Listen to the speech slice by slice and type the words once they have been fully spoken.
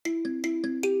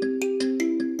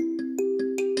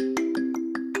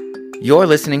You're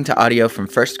listening to audio from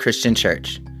First Christian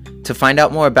Church. To find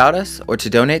out more about us or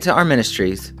to donate to our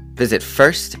ministries, visit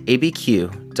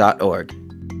firstabq.org.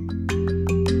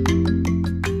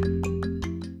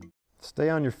 Stay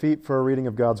on your feet for a reading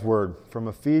of God's Word from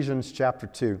Ephesians chapter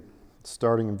 2,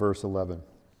 starting in verse 11.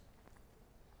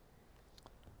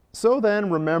 So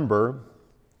then remember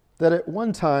that at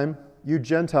one time you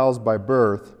Gentiles by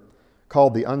birth,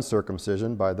 called the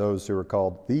uncircumcision by those who are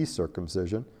called the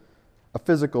circumcision, a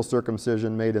physical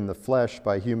circumcision made in the flesh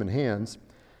by human hands,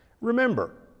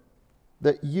 remember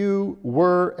that you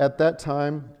were at that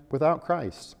time without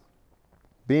Christ,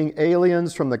 being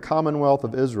aliens from the commonwealth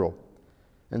of Israel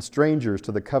and strangers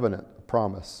to the covenant of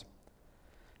promise,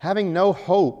 having no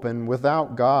hope and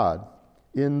without God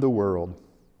in the world.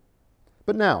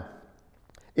 But now,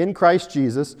 in Christ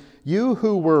Jesus, you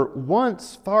who were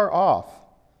once far off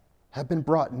have been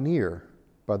brought near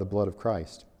by the blood of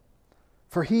Christ.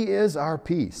 For he is our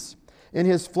peace. In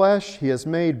his flesh he has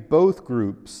made both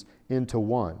groups into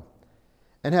one,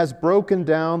 and has broken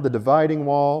down the dividing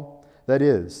wall, that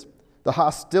is, the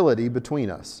hostility between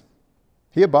us.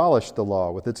 He abolished the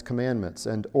law with its commandments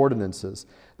and ordinances,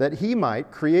 that he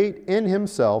might create in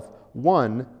himself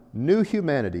one new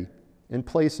humanity in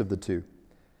place of the two,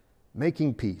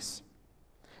 making peace,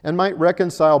 and might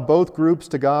reconcile both groups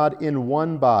to God in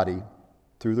one body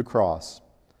through the cross,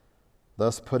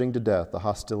 thus putting to death the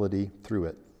hostility through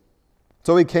it.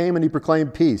 So he came and he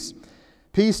proclaimed peace.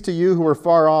 Peace to you who are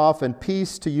far off, and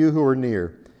peace to you who are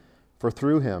near. For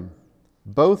through him,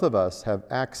 both of us have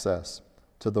access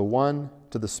to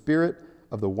the Spirit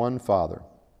of the one Father.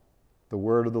 The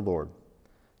word of the Lord.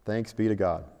 Thanks be to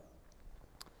God.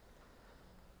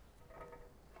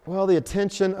 Well, the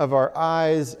attention of our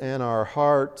eyes and our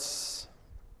hearts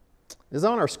is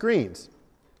on our screens.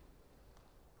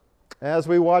 As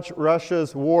we watch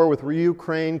Russia's war with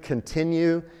Ukraine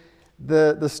continue,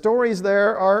 the stories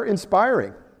there are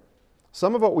inspiring.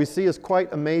 Some of what we see is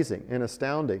quite amazing and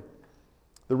astounding.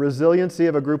 The resiliency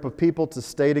of a group of people to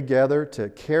stay together, to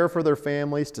care for their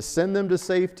families, to send them to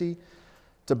safety,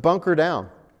 to bunker down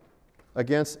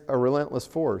against a relentless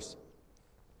force.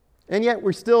 And yet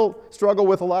we still struggle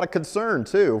with a lot of concern,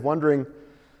 too, wondering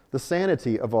the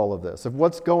sanity of all of this, of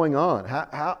what's going on.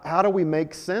 How do we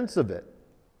make sense of it?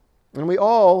 And we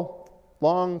all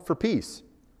long for peace.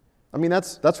 I mean,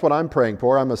 that's what I'm praying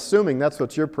for. I'm assuming that's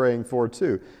what you're praying for,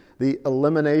 too. The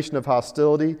elimination of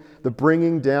hostility, the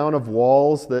bringing down of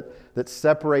walls that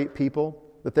separate people,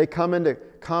 that they come into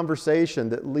conversation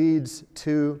that leads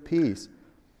to peace.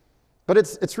 But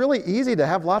it's really easy to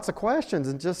have lots of questions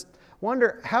and just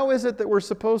wonder, how is it that we're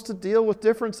supposed to deal with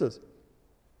differences?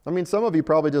 I mean, some of you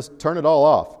probably just turn it all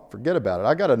off. Forget about it.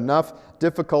 I got enough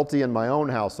difficulty in my own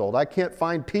household. I can't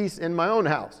find peace in my own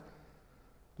house,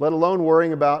 let alone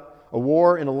worrying about a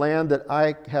war in a land that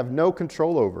I have no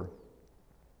control over.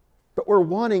 But we're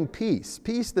wanting peace,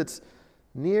 peace that's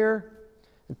near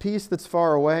and peace that's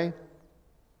far away.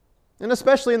 And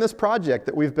especially in this project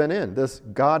that we've been in, this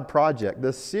God project,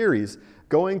 this series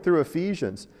going through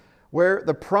Ephesians, where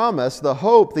the promise, the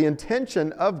hope, the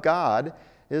intention of God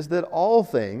is that all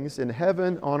things in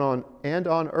heaven and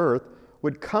on earth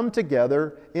would come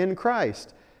together in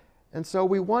Christ. And so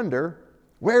we wonder,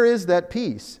 where is that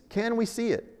peace? Can we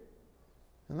see it?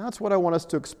 And that's what I want us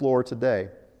to explore today.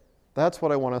 That's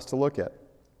what I want us to look at.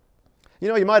 You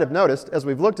know, you might have noticed, as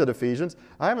we've looked at Ephesians,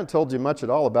 I haven't told you much at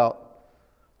all about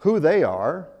who they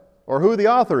are or who the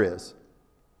author is.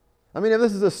 I mean, if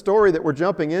this is a story that we're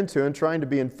jumping into and trying to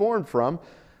be informed from,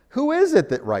 who is it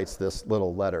that writes this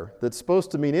little letter that's supposed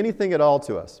to mean anything at all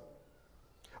to us?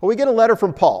 Well, we get a letter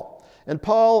from Paul, and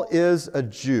Paul is a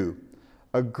Jew,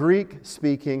 a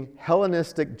Greek-speaking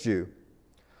Hellenistic Jew,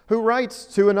 who writes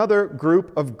to another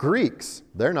group of Greeks.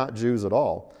 They're not Jews at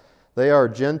all. They are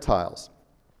Gentiles.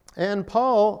 And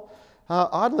Paul,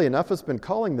 oddly enough, has been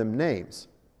calling them names.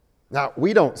 Now,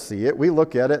 we don't see it. We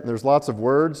look at it, and there's lots of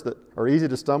words that are easy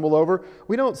to stumble over.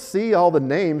 We don't see all the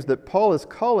names that Paul is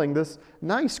calling this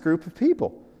nice group of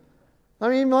people. I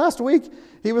mean, last week,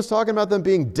 he was talking about them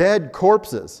being dead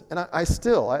corpses. And I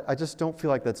just don't feel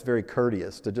like that's very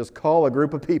courteous to just call a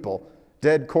group of people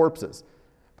dead corpses.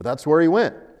 But that's where he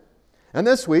went. And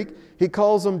this week, he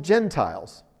calls them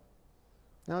Gentiles.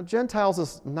 Now, Gentiles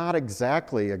is not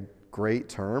exactly a great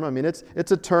term. I mean, it's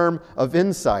a term of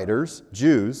insiders,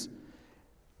 Jews,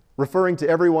 referring to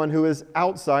everyone who is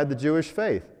outside the Jewish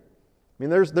faith. I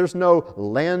mean, there's no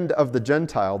land of the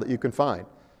Gentile that you can find.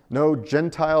 No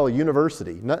Gentile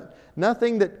university.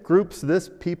 Nothing that groups this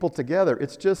people together.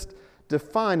 It's just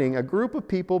defining a group of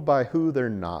people by who they're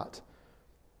not.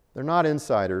 They're not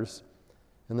insiders,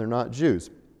 and they're not Jews.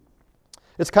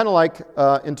 It's kind of like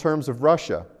in terms of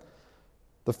Russia.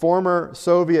 The former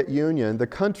Soviet Union, the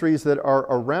countries that are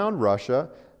around Russia,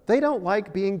 they don't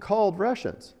like being called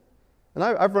Russians. And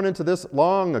I've run into this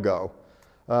long ago,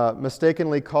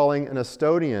 mistakenly calling an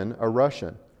Estonian a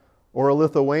Russian, or a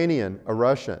Lithuanian a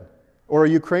Russian, or a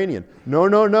Ukrainian. No,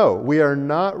 no, no, we are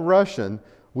not Russian,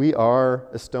 we are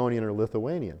Estonian or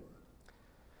Lithuanian.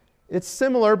 It's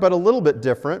similar but a little bit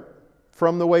different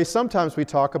from the way sometimes we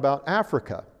talk about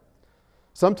Africa.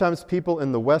 Sometimes people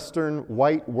in the Western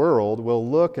white world will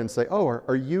look and say, oh,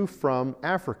 are you from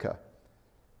Africa?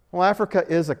 Well, Africa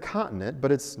is a continent,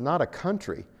 but it's not a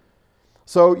country.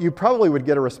 So you probably would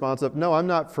get a response of, no, I'm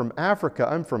not from Africa,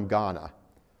 I'm from Ghana,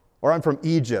 or I'm from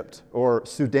Egypt, or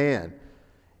Sudan.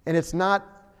 And it's not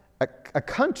a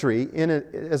country in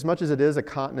it, as much as it is a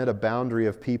continent, a boundary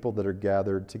of people that are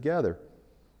gathered together.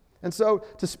 And so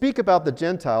to speak about the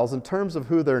Gentiles in terms of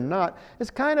who they're not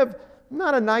is kind of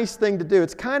not a nice thing to do.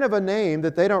 It's kind of a name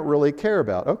that they don't really care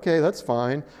about. Okay, that's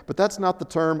fine, but that's not the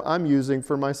term I'm using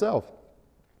for myself.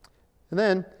 And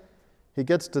then he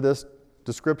gets to this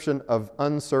description of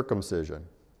uncircumcision.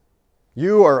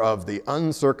 You are of the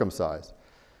uncircumcised.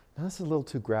 Now, this is a little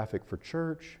too graphic for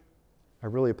church. I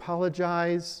really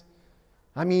apologize.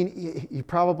 I mean, you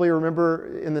probably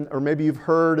remember, or maybe you've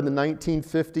heard in the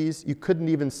 1950s, you couldn't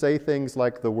even say things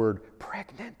like the word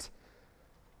pregnant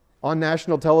on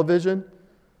national television,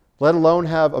 let alone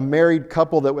have a married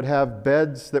couple that would have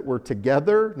beds that were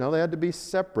together. No, they had to be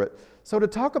separate. So to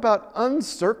talk about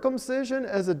uncircumcision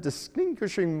as a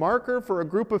distinguishing marker for a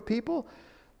group of people,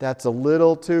 that's a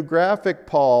little too graphic,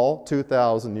 Paul,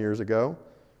 2,000 years ago.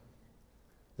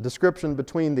 A description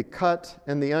between the cut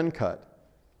and the uncut.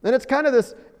 And it's kind of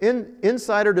this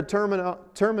insider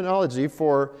terminology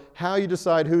for how you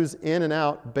decide who's in and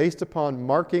out based upon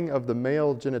marking of the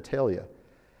male genitalia.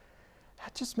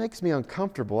 That just makes me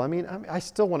uncomfortable. I mean, I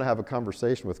still want to have a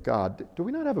conversation with God. Do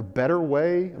we not have a better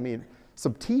way? I mean,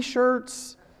 some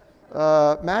t-shirts,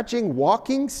 matching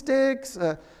walking sticks,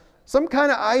 some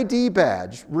kind of ID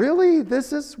badge. Really?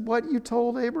 This is what you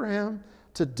told Abraham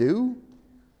to do?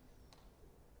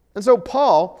 And so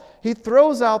Paul, he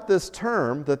throws out this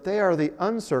term that they are the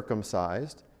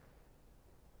uncircumcised,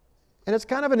 and it's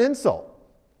kind of an insult.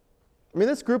 I mean,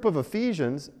 this group of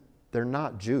Ephesians, they're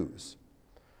not Jews.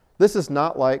 This is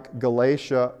not like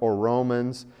Galatia or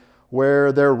Romans,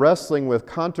 where they're wrestling with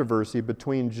controversy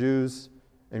between Jews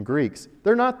and Greeks.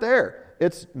 They're not there.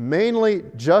 It's mainly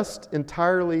just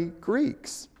entirely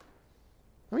Greeks.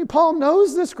 I mean, Paul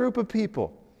knows this group of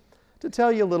people. To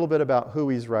tell you a little bit about who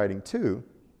he's writing to,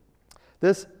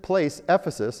 this place,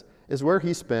 Ephesus, is where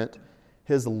he spent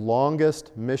his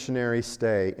longest missionary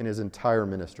stay in his entire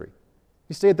ministry.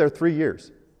 He stayed there 3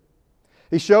 years.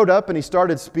 He showed up and he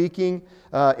started speaking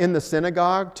in the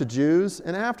synagogue to Jews,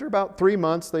 and after about 3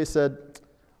 months they said,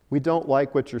 we don't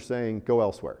like what you're saying, go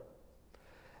elsewhere.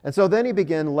 And so then he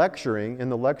began lecturing in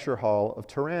the lecture hall of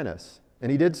Tyrannus, and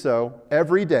he did so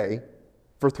every day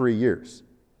for 3 years.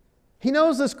 He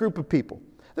knows this group of people.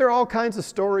 There are all kinds of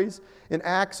stories in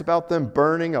Acts about them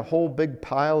burning a whole big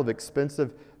pile of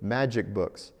expensive magic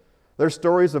books. There are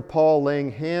stories of Paul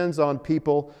laying hands on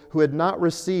people who had not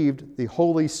received the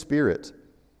Holy Spirit.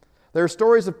 There are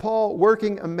stories of Paul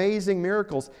working amazing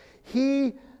miracles.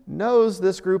 He knows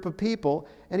this group of people,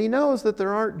 and he knows that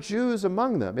there aren't Jews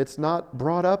among them. It's not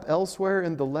brought up elsewhere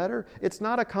in the letter. It's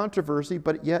not a controversy,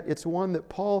 but yet it's one that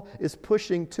Paul is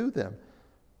pushing to them.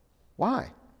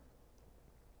 Why?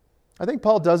 I think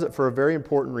Paul does it for a very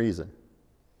important reason.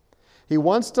 He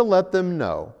wants to let them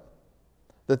know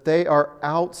that they are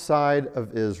outside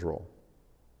of Israel.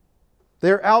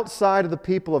 They're outside of the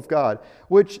people of God,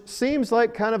 which seems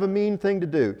like kind of a mean thing to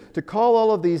do, to call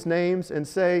all of these names and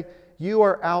say, you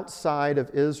are outside of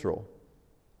Israel.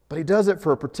 But he does it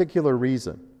for a particular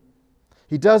reason.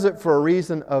 He does it for a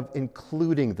reason of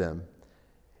including them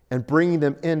and bringing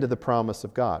them into the promise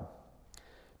of God.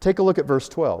 Take a look at verse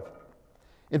 12.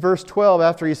 In verse 12,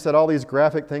 after he said all these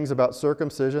graphic things about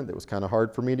circumcision, that was kind of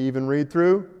hard for me to even read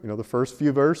through, the first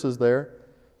few verses there.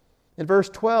 In verse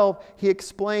 12, he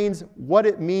explains what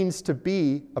it means to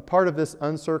be a part of this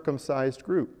uncircumcised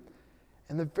group.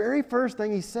 And the very first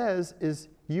thing he says is,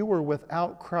 you were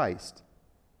without Christ.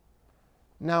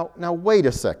 Now wait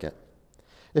a second.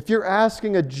 If you're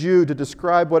asking a Jew to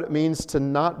describe what it means to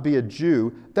not be a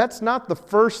Jew, that's not the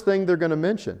first thing they're going to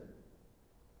mention.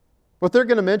 What they're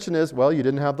going to mention is, well, you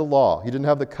didn't have the law. You didn't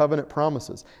have the covenant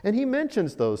promises. And he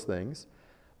mentions those things,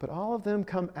 but all of them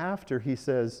come after he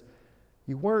says,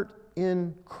 you weren't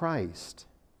in Christ.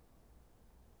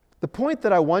 The point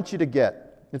that I want you to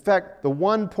get, in fact, the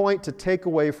one point to take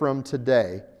away from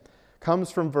today, comes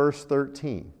from verse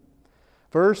 13.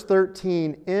 Verse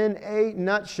 13, in a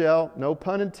nutshell, no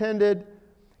pun intended,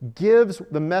 gives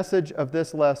the message of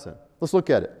this lesson. Let's look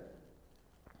at it.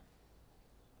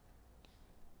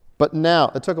 But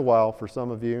now, it took a while for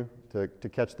some of you to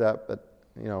catch that, but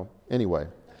anyway.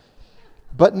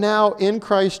 But now in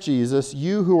Christ Jesus,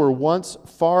 you who were once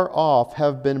far off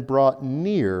have been brought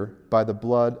near by the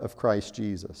blood of Christ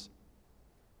Jesus.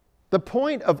 The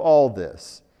point of all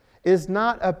this is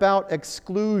not about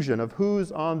exclusion of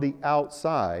who's on the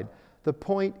outside. The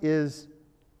point is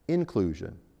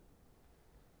inclusion.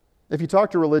 If you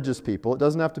talk to religious people, it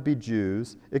doesn't have to be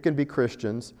Jews, it can be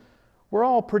Christians. We're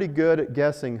all pretty good at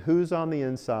guessing who's on the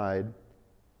inside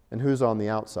and who's on the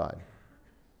outside.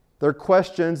 There are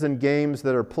questions and games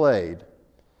that are played.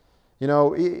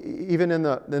 Even in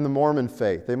the Mormon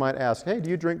faith, they might ask, hey, do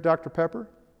you drink Dr. Pepper?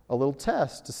 A little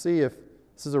test to see if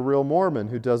this is a real Mormon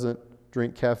who doesn't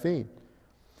drink caffeine.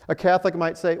 A Catholic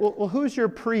might say, well, who's your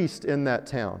priest in that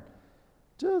town?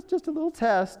 Just a little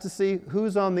test to see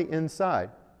who's on the inside.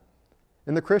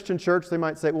 In the Christian church, they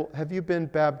might say, well, have you been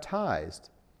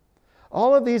baptized?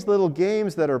 All of these little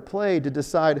games that are played to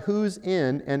decide who's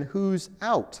in and who's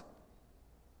out.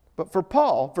 But for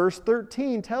Paul, verse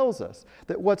 13 tells us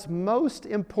that what's most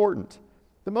important,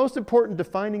 the most important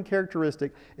defining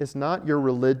characteristic is not your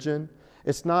religion,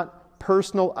 it's not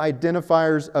personal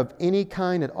identifiers of any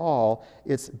kind at all,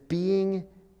 it's being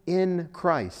in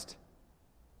Christ.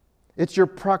 It's your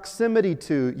proximity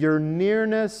to, your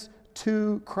nearness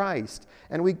to Christ.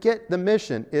 And we get the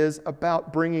mission is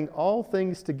about bringing all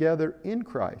things together in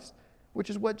Christ, which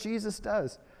is what Jesus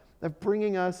does, of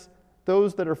bringing us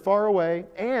those that are far away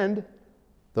and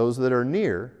those that are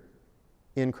near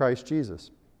in Christ Jesus.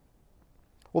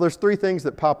 Well, there's three things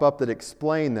that pop up that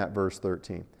explain that verse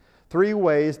 13. Three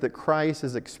ways that Christ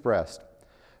is expressed.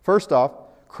 First off,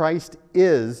 Christ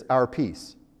is our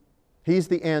peace. He's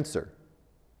the answer.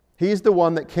 He's the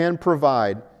one that can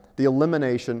provide the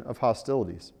elimination of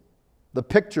hostilities. The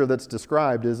picture that's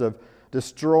described is of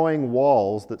destroying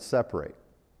walls that separate.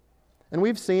 And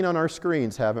we've seen on our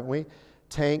screens, haven't we?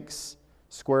 Tanks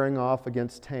squaring off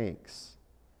against tanks.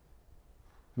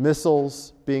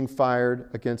 Missiles being fired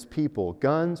against people.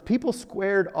 Guns, people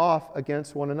squared off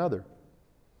against one another.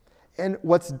 And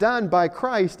what's done by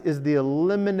Christ is the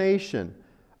elimination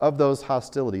of those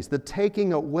hostilities, the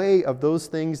taking away of those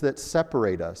things that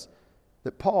separate us.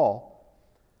 That Paul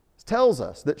tells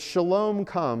us that shalom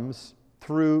comes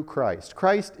through Christ.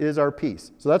 Christ is our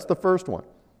peace. So that's the first one.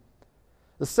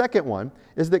 The second one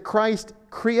is that Christ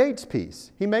creates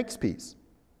peace. He makes peace.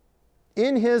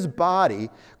 In His body,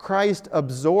 Christ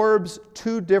absorbs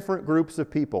two different groups of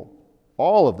people,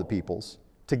 all of the peoples,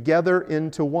 together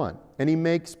into one. And He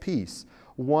makes peace,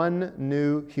 one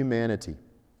new humanity.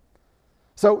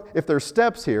 So if there's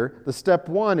steps here, the step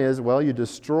one is, well, you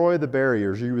destroy the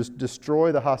barriers, you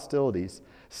destroy the hostilities.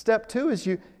 Step two is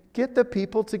you get the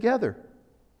people together.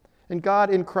 And God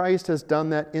in Christ has done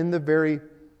that in the very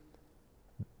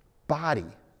body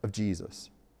of Jesus,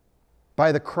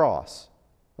 by the cross.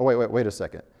 Oh, wait a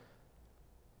second.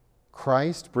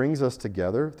 Christ brings us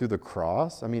together through the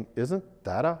cross? I mean, isn't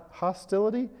that a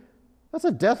hostility? That's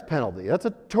a death penalty. That's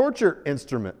a torture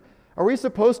instrument. Are we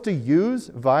supposed to use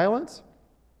violence?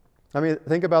 I mean,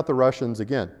 think about the Russians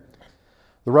again.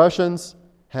 The Russians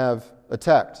have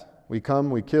attacked. We come,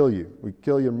 we kill you. We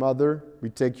kill your mother, we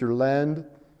take your land,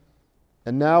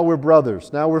 and now we're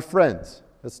brothers. Now we're friends.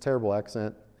 That's a terrible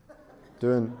accent.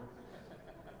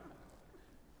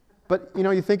 But,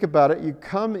 you think about it. You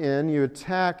come in, you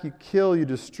attack, you kill, you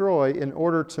destroy in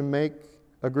order to make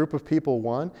a group of people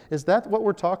one. Is that what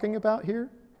we're talking about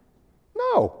here?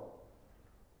 No.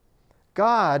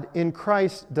 God in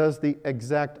Christ does the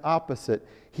exact opposite.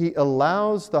 He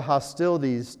allows the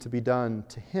hostilities to be done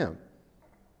to Him.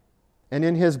 And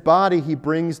in His body, He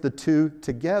brings the two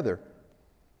together.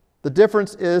 The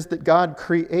difference is that God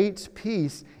creates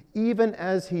peace even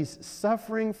as He's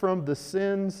suffering from the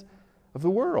sins of the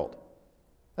world.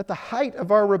 At the height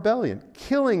of our rebellion,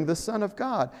 killing the Son of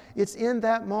God. It's in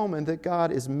that moment that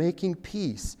God is making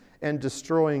peace and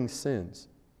destroying sins.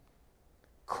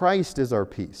 Christ is our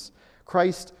peace.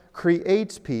 Christ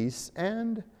creates peace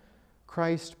and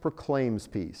Christ proclaims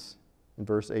peace in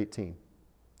verse 18.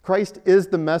 Christ is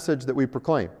the message that we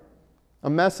proclaim, a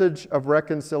message of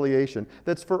reconciliation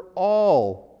that's for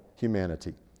all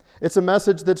humanity. It's a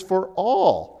message that's for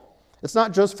all. It's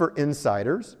not just for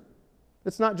insiders.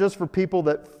 It's not just for people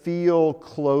that feel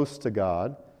close to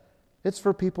God. It's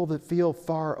for people that feel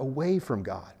far away from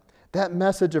God. That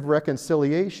message of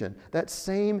reconciliation, that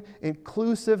same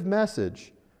inclusive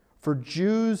message for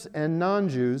Jews and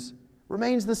non-Jews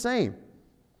remains the same.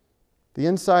 The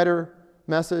insider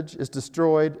message is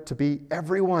destroyed to be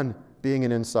everyone being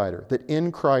an insider, that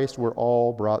in Christ we're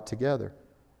all brought together.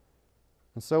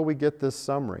 And so we get this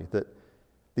summary that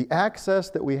the access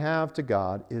that we have to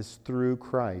God is through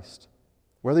Christ.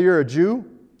 Whether you're a Jew,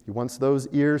 He wants those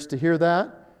ears to hear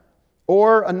that,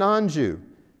 or a non-Jew,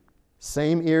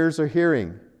 same ears are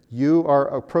hearing. You are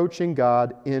approaching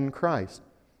God in Christ.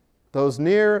 Those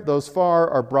near, those far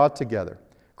are brought together.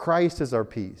 Christ is our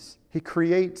peace. He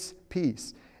creates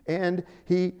peace, and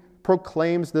He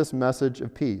proclaims this message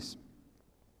of peace.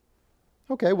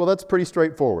 Okay, well, that's pretty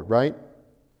straightforward, right?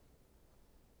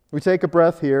 We take a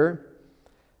breath here,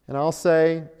 and I'll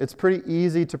say it's pretty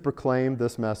easy to proclaim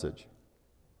this message.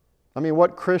 I mean,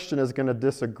 what Christian is going to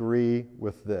disagree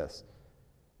with this?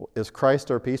 Is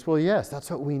Christ our peace? Well, yes, that's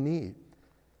what we need.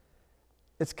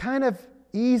 It's kind of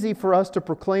easy for us to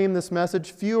proclaim this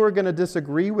message. Few are going to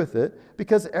disagree with it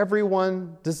because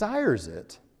everyone desires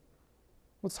it.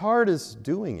 What's hard is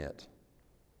doing it,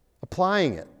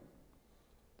 applying it,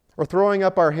 or throwing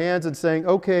up our hands and saying,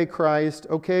 okay, Christ,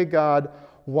 okay, God,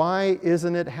 why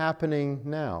isn't it happening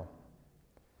now?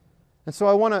 And so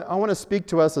I want to speak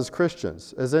to us as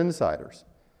Christians, as insiders.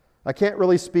 I can't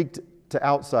really speak to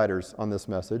outsiders on this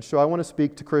message, so I want to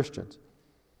speak to Christians.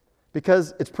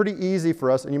 Because it's pretty easy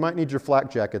for us, and you might need your flak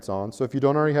jackets on, so if you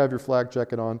don't already have your flak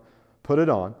jacket on, put it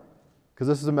on, because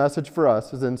this is a message for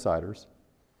us as insiders.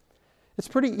 It's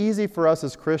pretty easy for us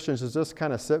as Christians to just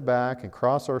kind of sit back and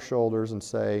cross our shoulders and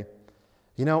say,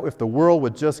 you know, if the world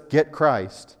would just get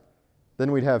Christ,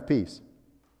 then we'd have peace.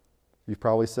 You've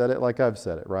probably said it like I've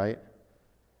said it, right?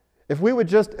 If we would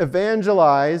just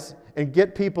evangelize and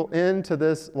get people into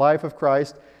this life of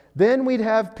Christ, then we'd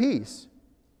have peace.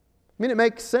 I mean, it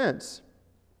makes sense.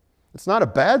 It's not a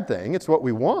bad thing. It's what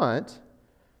we want.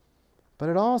 But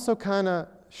it also kind of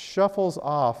shuffles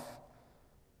off,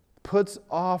 puts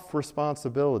off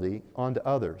responsibility onto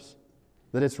others,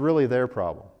 that it's really their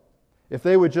problem. If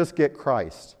they would just get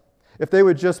Christ, if they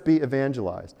would just be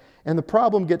evangelized. And the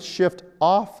problem gets shifted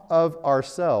off of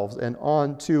ourselves and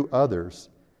on to others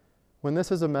when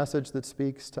this is a message that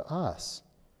speaks to us,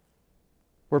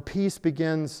 where peace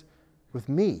begins with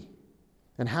me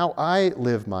and how I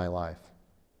live my life.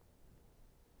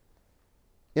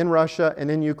 In Russia and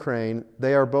in Ukraine,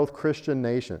 they are both Christian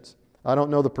nations. I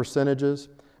don't know the percentages,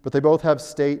 but they both have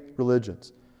state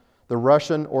religions, the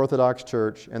Russian Orthodox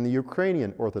Church and the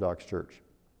Ukrainian Orthodox Church.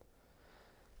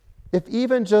 If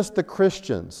even just the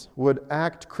Christians would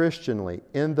act Christianly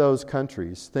in those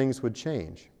countries, things would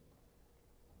change.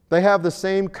 They have the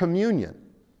same communion.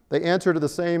 They answer to the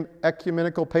same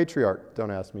ecumenical patriarch. Don't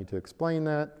ask me to explain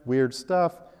that. Weird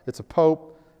stuff. It's a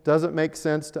pope. Doesn't make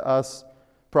sense to us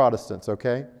Protestants,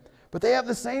 okay? But they have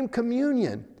the same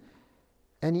communion.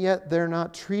 And yet they're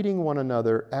not treating one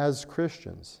another as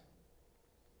Christians.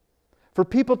 For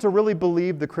people to really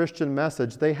believe the Christian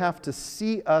message, they have to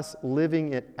see us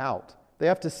living it out. They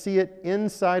have to see it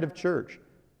inside of church,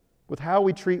 with how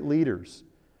we treat leaders,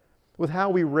 with how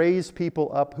we raise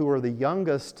people up who are the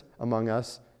youngest among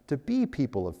us to be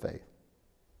people of faith.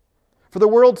 For the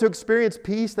world to experience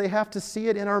peace, they have to see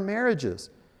it in our marriages,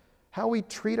 how we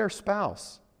treat our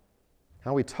spouse,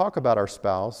 how we talk about our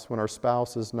spouse when our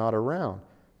spouse is not around.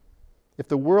 If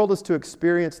the world is to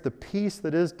experience the peace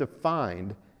that is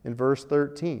defined in verse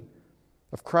 13,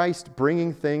 of Christ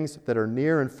bringing things that are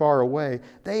near and far away,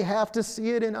 they have to see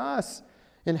it in us,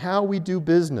 in how we do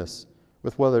business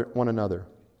with one another.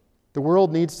 The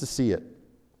world needs to see it.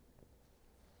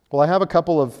 Well, I have a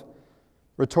couple of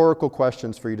rhetorical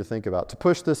questions for you to think about to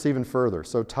push this even further.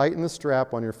 So tighten the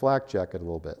strap on your flak jacket a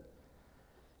little bit.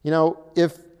 You know,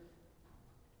 if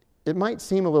it might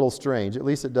seem a little strange, at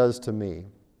least it does to me,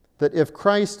 that if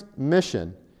Christ's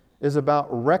mission is about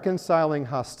reconciling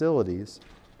hostilities,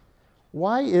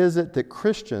 why is it that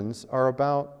Christians are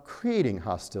about creating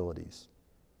hostilities,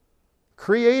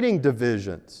 creating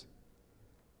divisions?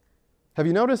 Have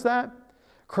you noticed that?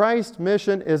 Christ's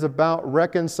mission is about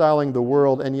reconciling the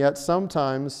world, and yet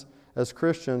sometimes, as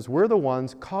Christians, we're the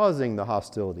ones causing the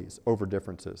hostilities over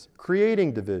differences,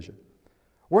 creating division.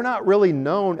 We're not really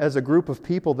known as a group of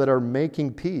people that are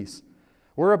making peace.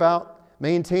 We're about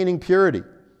maintaining purity,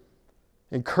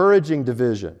 encouraging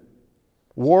division,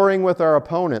 warring with our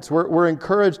opponents. We're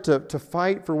encouraged to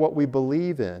fight for what we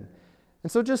believe in.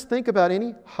 And so just think about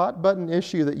any hot-button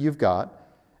issue that you've got,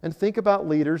 and think about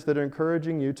leaders that are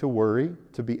encouraging you to worry,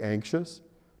 to be anxious,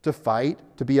 to fight,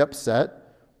 to be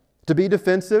upset, to be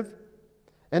defensive,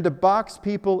 and to box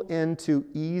people into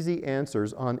easy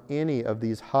answers on any of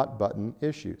these hot-button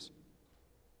issues.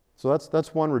 So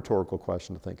that's one rhetorical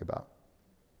question to think about.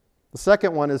 The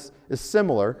second one is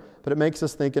similar, but it makes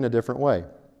us think in a different way.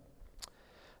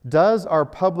 Does our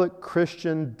public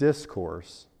Christian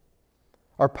discourse,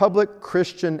 our public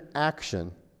Christian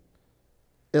action,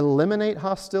 eliminate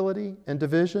hostility and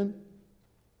division?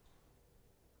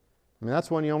 I mean,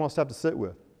 that's one you almost have to sit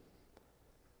with.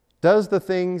 Do the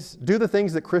things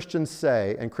that Christians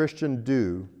say and Christians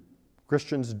do,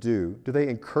 do they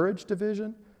encourage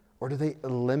division or do they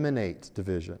eliminate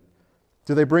division?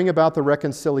 Do they bring about the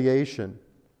reconciliation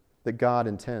that God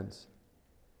intends?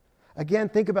 Again,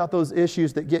 think about those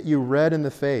issues that get you red in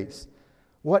the face.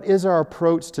 What is our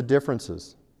approach to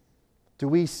differences? Do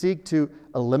we seek to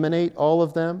eliminate all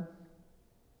of them?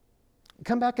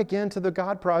 Come back again to the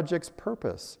God Project's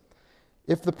purpose.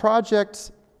 If the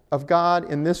project of God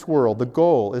in this world, the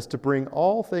goal is to bring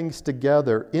all things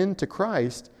together into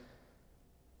Christ,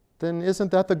 then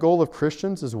isn't that the goal of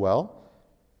Christians as well?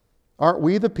 Aren't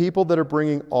we the people that are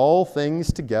bringing all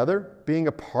things together, being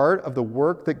a part of the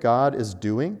work that God is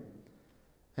doing?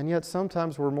 And yet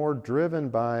sometimes we're more driven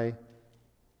by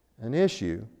an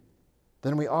issue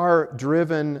than we are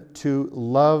driven to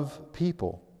love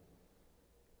people.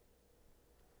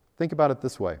 Think about it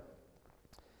this way.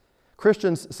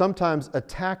 Christians sometimes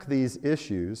attack these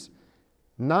issues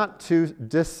not too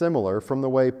dissimilar from the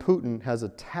way Putin has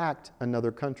attacked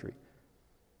another country.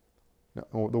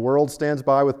 Now, the world stands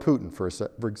by with Putin,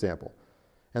 for example,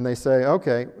 and they say,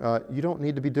 okay, you don't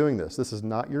need to be doing this. This is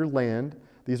not your land.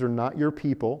 These are not your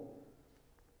people.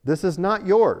 This is not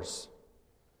yours.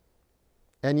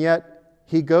 And yet,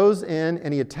 he goes in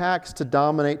and he attacks to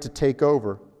dominate, to take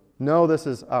over. No, this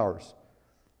is ours.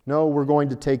 No, we're going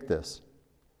to take this.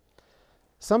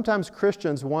 Sometimes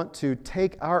Christians want to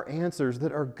take our answers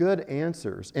that are good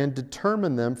answers and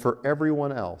determine them for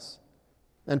everyone else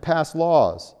and pass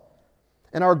laws.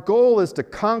 And our goal is to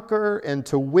conquer and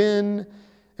to win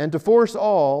and to force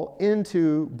all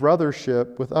into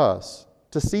brothership with us,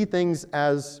 to see things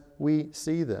as we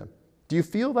see them. Do you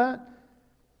feel that?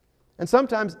 And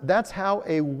sometimes that's how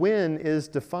a win is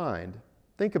defined.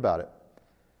 Think about it.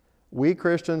 We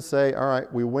Christians say, all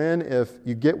right, we win if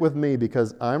you get with me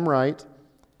because I'm right.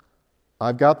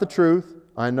 I've got the truth.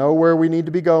 I know where we need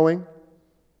to be going.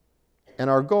 And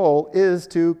our goal is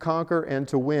to conquer and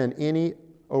to win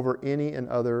over any and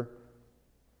other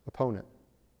opponent.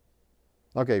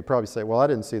 Okay, you probably say, well, I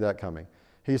didn't see that coming.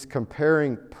 He's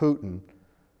comparing Putin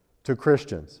to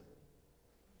Christians.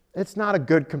 It's not a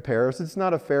good comparison. It's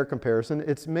not a fair comparison.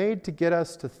 It's made to get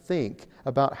us to think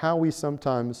about how we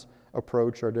sometimes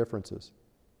approach our differences.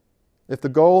 If the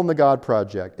goal in the God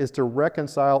Project is to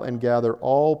reconcile and gather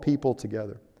all people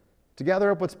together, to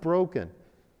gather up what's broken,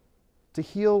 to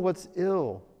heal what's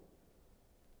ill,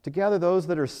 to gather those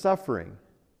that are suffering,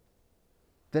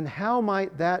 then how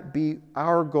might that be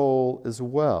our goal as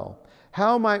well?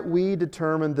 How might we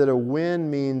determine that a win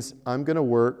means I'm going to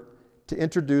work to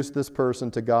introduce this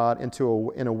person to God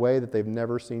in a way that they've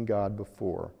never seen God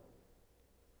before?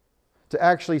 To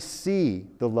actually see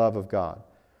the love of God.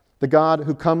 The God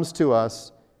who comes to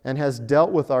us and has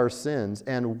dealt with our sins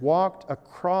and walked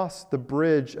across the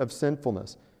bridge of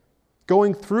sinfulness,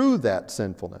 going through that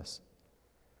sinfulness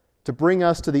to bring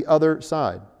us to the other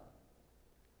side.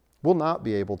 We'll not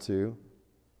be able to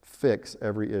fix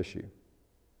every issue.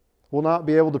 We'll not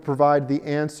be able to provide the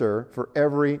answer for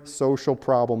every social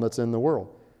problem that's in the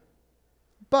world.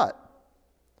 But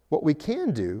what we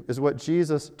can do is what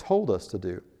Jesus told us to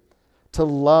do, to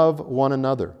love one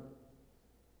another.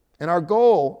 And our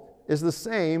goal is the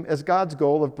same as God's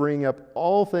goal of bringing up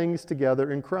all things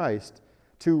together in Christ,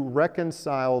 to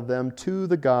reconcile them to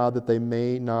the God that they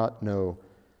may not know.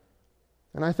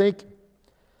 And I think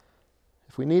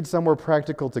if we need somewhere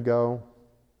practical to go,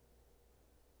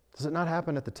 does it not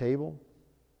happen at the table?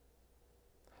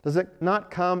 Does it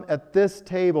not come at this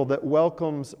table that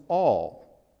welcomes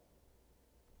all?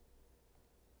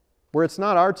 Where it's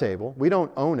not our table, we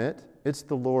don't own it, it's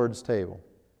the Lord's table.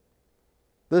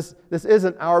 This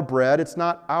isn't our bread, it's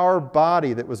not our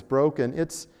body that was broken,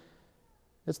 it's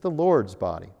the Lord's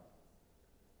body.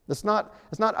 It's not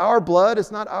our blood,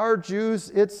 it's not our juice,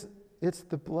 it's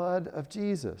the blood of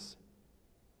Jesus.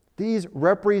 These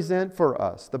represent for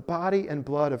us the body and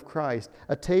blood of Christ,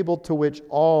 a table to which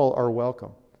all are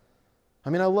welcome. I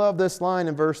mean, I love this line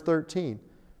in verse 13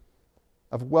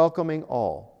 of welcoming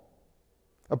all,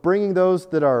 of bringing those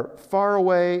that are far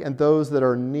away and those that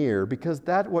are near, because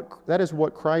that is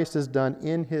what Christ has done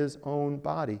in His own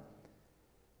body.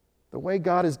 The way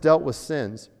God has dealt with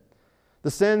sins, the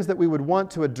sins that we would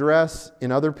want to address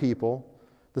in other people,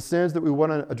 the sins that we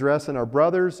want to address in our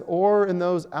brothers or in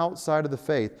those outside of the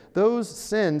faith, those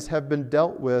sins have been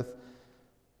dealt with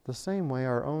the same way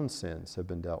our own sins have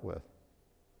been dealt with.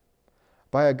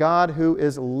 By a God who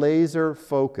is laser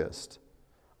focused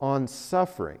on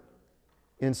suffering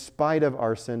in spite of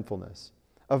our sinfulness,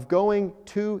 of going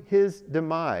to his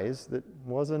demise that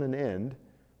wasn't an end,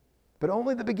 but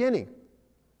only the beginning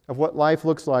of what life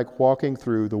looks like walking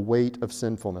through the weight of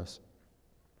sinfulness.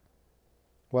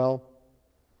 Well,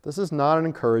 this is not an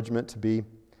encouragement to be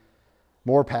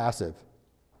more passive,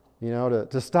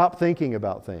 to stop thinking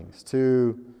about things,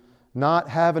 to not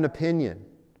have an opinion,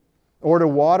 or to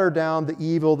water down the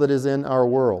evil that is in our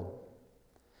world.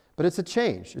 But it's a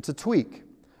change, it's a tweak,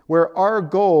 where our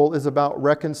goal is about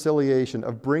reconciliation,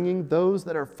 of bringing those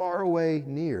that are far away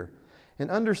near, and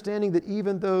understanding that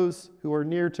even those who are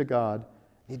near to God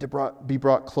need to be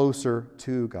brought closer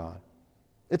to God.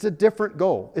 It's a different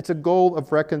goal. It's a goal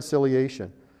of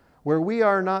reconciliation, where we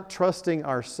are not trusting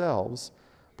ourselves,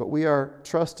 but we are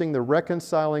trusting the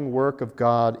reconciling work of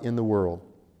God in the world.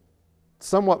 It's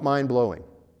somewhat mind-blowing.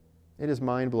 It is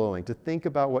mind-blowing to think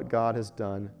about what God has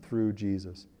done through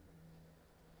Jesus.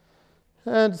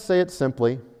 And to say it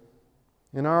simply,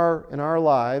 in our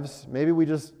lives, maybe we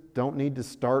just don't need to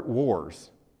start wars.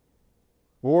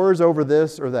 Wars over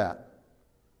this or that,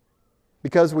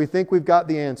 because we think we've got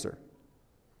the answer.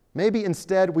 Maybe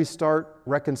instead we start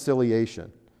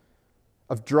reconciliation,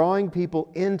 of drawing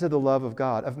people into the love of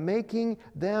God, of making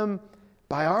them,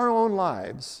 by our own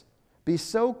lives, be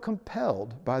so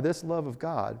compelled by this love of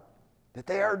God that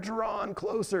they are drawn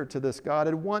closer to this God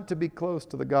and want to be close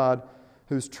to the God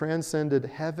who's transcended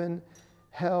heaven,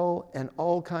 hell, and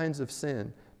all kinds of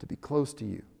sin to be close to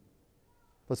you.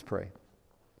 Let's pray.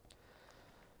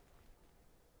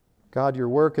 God, your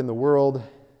work in the world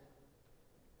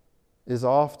is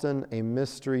often a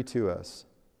mystery to us.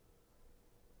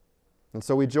 And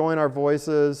so we join our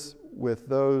voices with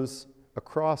those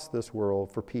across this world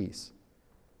for peace.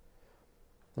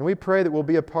 And we pray that we'll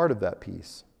be a part of that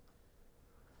peace,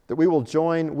 that we will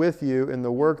join with you in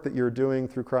the work that you're doing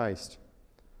through Christ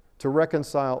to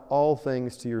reconcile all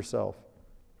things to yourself.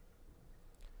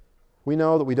 We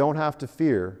know that we don't have to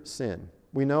fear sin.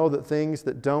 We know that things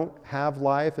that don't have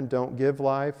life and don't give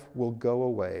life will go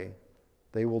away.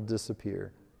 They will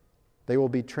disappear. They will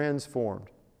be transformed.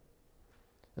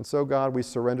 And so, God, we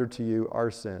surrender to you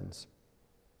our sins.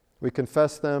 We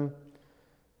confess them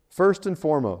first and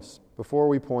foremost before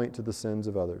we point to the sins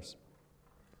of others.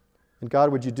 And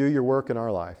God, would you do your work in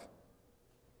our life?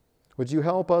 Would you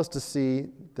help us to see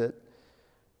that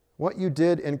what you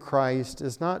did in Christ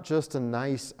is not just a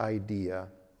nice idea,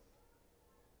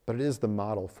 but it is the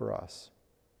model for us.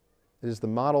 It is the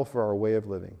model for our way of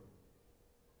living.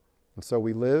 And so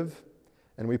we live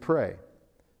and we pray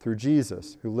through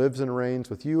Jesus, who lives and reigns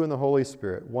with you in the Holy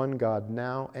Spirit, one God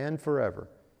now and forever.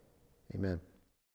 Amen.